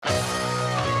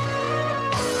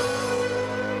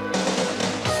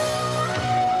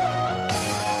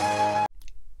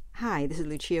this is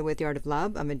Lucia with The Art of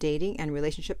Love. I'm a dating and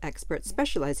relationship expert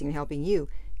specializing in helping you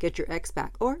get your ex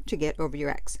back or to get over your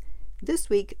ex. This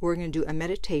week, we're going to do a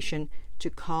meditation to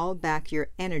call back your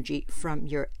energy from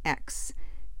your ex.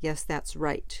 Yes, that's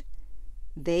right.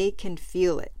 They can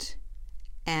feel it.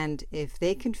 And if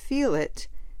they can feel it,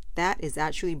 that is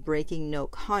actually breaking no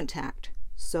contact.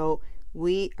 So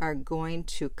we are going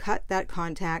to cut that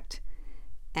contact,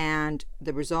 and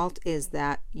the result is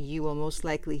that you will most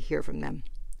likely hear from them.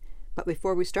 But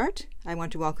before we start, I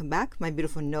want to welcome back my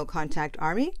beautiful No Contact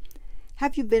Army.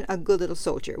 Have you been a good little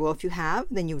soldier? Well, if you have,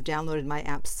 then you've downloaded my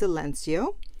app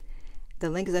Silencio. The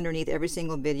link is underneath every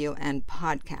single video and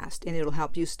podcast, and it'll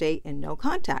help you stay in no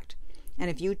contact. And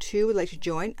if you too would like to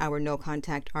join our No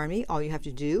Contact Army, all you have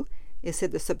to do is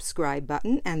hit the subscribe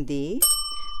button and the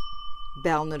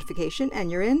bell notification,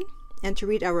 and you're in. And to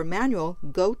read our manual,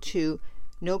 go to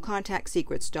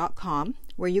nocontactsecrets.com,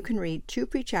 where you can read 2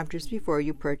 free chapters before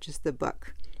you purchase the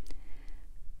book.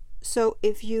 So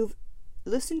if you've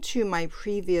listened to my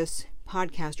previous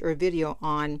podcast or video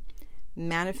on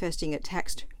manifesting a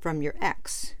text from your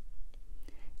ex,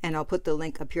 and I'll put the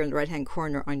link up here in the right hand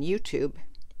corner on YouTube,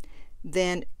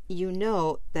 then you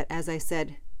know that, as I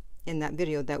said in that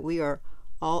video, that we are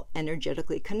all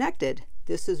energetically connected.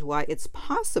 This is why it's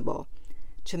possible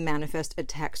to manifest a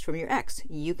text from your ex.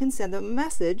 You can send them a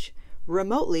message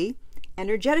remotely,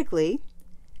 energetically,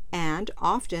 and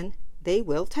often they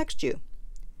will text you.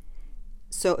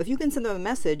 So if you can send them a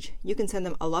message, you can send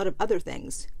them a lot of other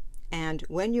things. And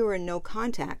when you are in no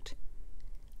contact,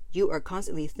 you are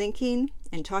constantly thinking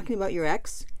and talking about your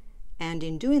ex. And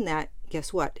in doing that,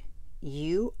 guess what?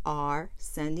 You are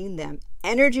sending them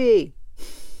energy.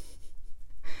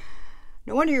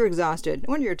 No wonder you're exhausted.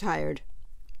 No wonder you're tired.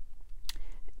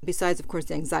 Besides, of course,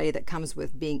 the anxiety that comes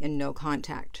with being in no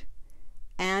contact.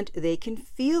 And they can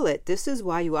feel it. This is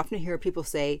why you often hear people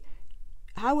say,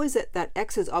 how is it that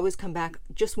exes always come back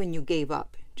just when you gave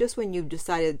up? Just when you've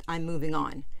decided, I'm moving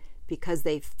on? Because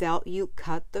they felt you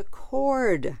cut the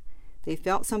cord. They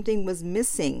felt something was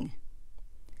missing.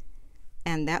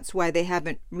 And that's why they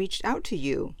haven't reached out to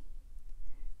you.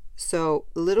 So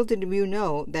little did you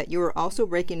know that you were also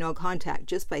breaking no contact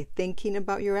just by thinking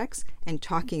about your ex and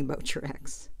talking about your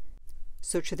ex.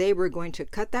 So today we're going to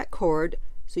cut that cord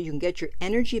so you can get your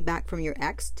energy back from your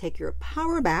ex, take your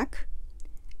power back,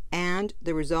 and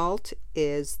the result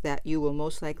is that you will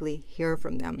most likely hear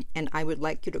from them. And I would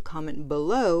like you to comment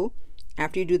below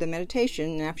after you do the meditation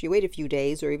and after you wait a few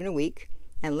days or even a week,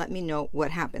 and let me know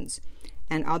what happens.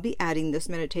 And I'll be adding this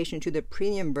meditation to the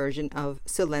premium version of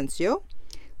Silencio,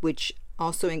 which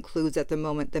also includes at the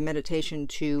moment the meditation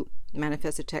to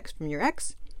manifest a text from your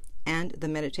ex and the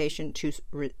meditation to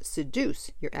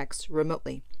seduce your ex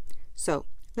remotely. So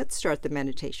let's start the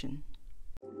meditation.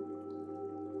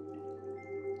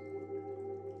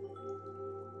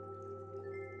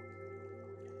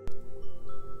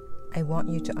 I want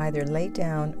you to either lay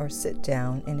down or sit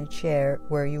down in a chair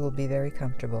where you will be very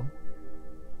comfortable.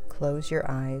 Close your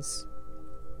eyes.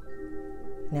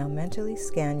 Now mentally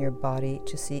scan your body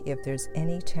to see if there's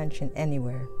any tension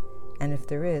anywhere, and if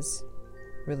there is,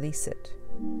 release it,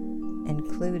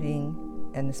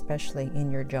 including and especially in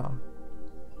your jaw.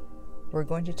 We're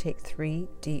going to take 3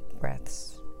 deep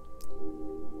breaths.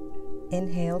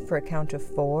 Inhale for a count of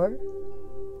 4.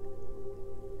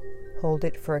 Hold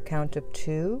it for a count of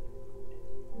 2.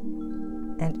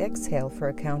 And exhale for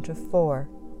a count of 4.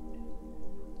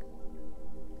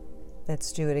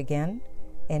 Let's do it again.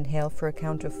 Inhale for a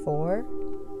count of 4.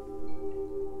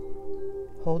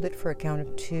 Hold it for a count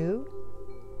of 2.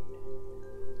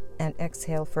 And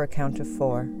exhale for a count of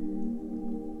 4.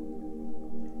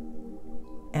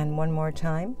 And one more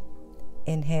time.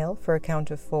 Inhale for a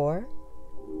count of 4.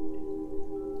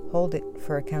 Hold it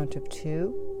for a count of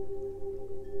 2.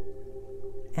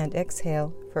 And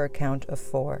exhale for a count of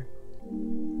 4.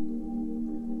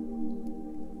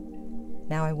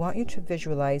 Now I want you to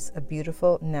visualize a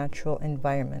beautiful natural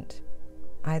environment,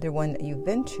 either one that you've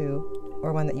been to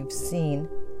or one that you've seen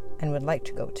and would like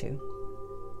to go to.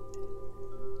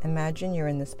 Imagine you're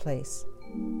in this place.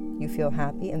 You feel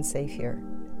happy and safe here.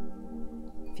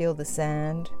 Feel the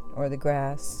sand or the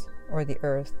grass or the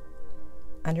earth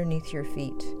underneath your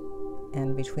feet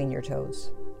and between your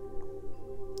toes.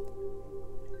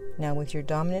 Now with your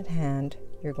dominant hand,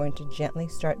 you're going to gently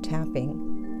start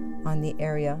tapping on the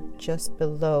area just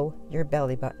below your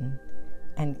belly button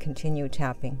and continue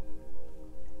tapping.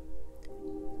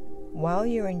 While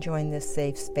you're enjoying this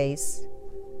safe space,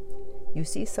 you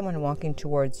see someone walking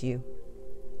towards you.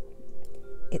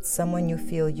 It's someone you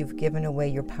feel you've given away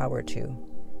your power to.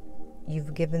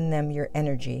 You've given them your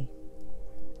energy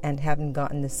and haven't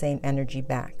gotten the same energy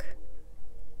back.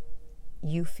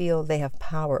 you feel they have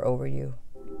power over you.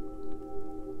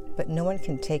 But no one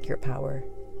can take your power.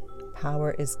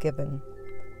 Power is given.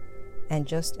 And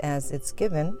just as it's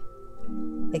given,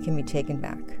 it can be taken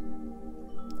back.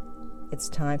 It's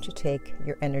time to take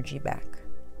your energy back.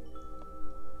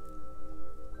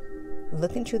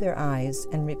 Look into their eyes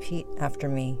and repeat after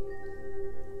me.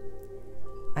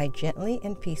 I gently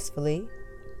and peacefully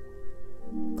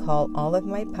call all of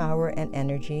my power and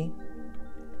energy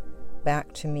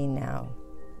back to me now.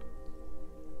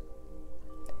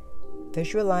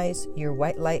 Visualize your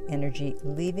white light energy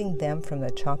leaving them from the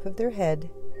top of their head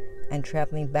and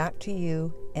traveling back to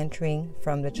you, entering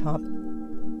from the top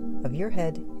of your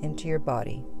head into your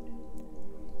body.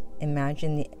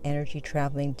 Imagine the energy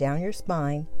traveling down your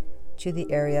spine to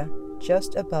the area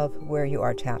just above where you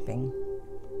are tapping.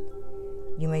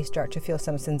 You may start to feel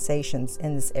some sensations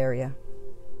in this area.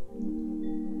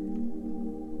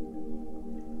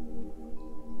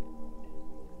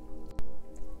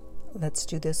 Let's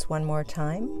do this one more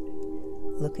time.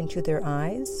 Look into their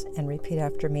eyes and repeat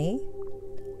after me.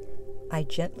 I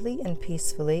gently and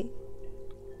peacefully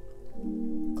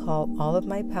call all of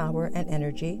my power and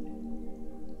energy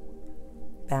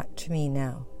back to me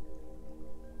now.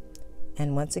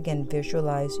 And once again,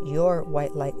 visualize your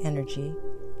white light energy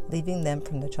leaving them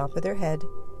from the top of their head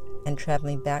and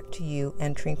traveling back to you,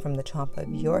 entering from the top of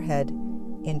your head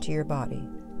into your body.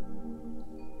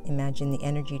 Imagine the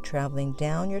energy traveling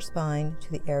down your spine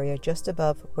to the area just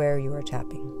above where you are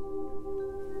tapping.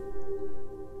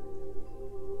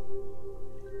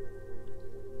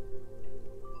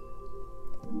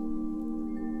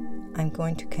 I'm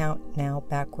going to count now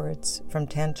backwards from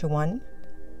 10 to 1,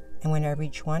 and when I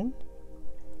reach 1,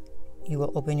 you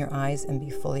will open your eyes and be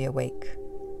fully awake.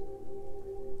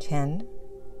 10,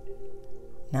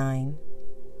 9,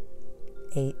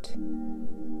 8,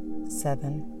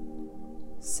 7,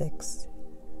 6,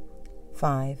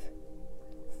 5,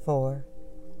 4,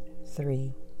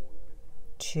 3,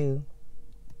 2,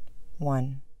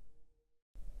 1.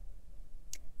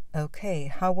 Okay,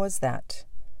 how was that?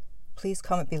 Please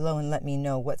comment below and let me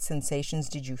know what sensations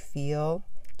did you feel?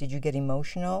 Did you get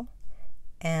emotional?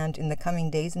 And in the coming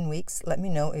days and weeks, let me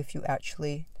know if you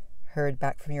actually heard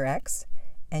back from your ex.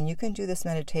 And you can do this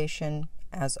meditation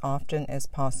as often as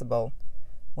possible,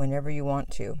 whenever you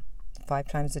want to. 5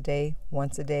 times a day,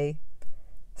 once a day,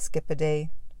 skip a day.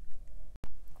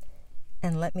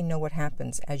 And let me know what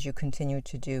happens as you continue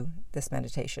to do this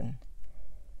meditation.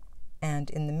 And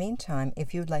in the meantime,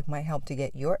 if you'd like my help to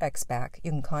get your ex back,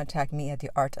 you can contact me at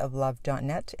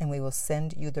theartoflove.net and we will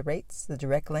send you the rates. The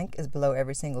direct link is below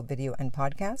every single video and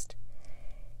podcast.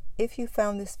 If you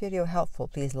found this video helpful,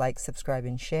 please like, subscribe,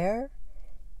 and share.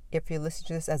 If you listen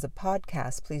to this as a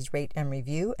podcast, please rate and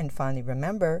review. And finally,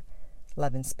 remember,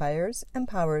 love inspires,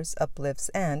 empowers, uplifts,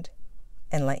 and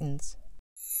enlightens.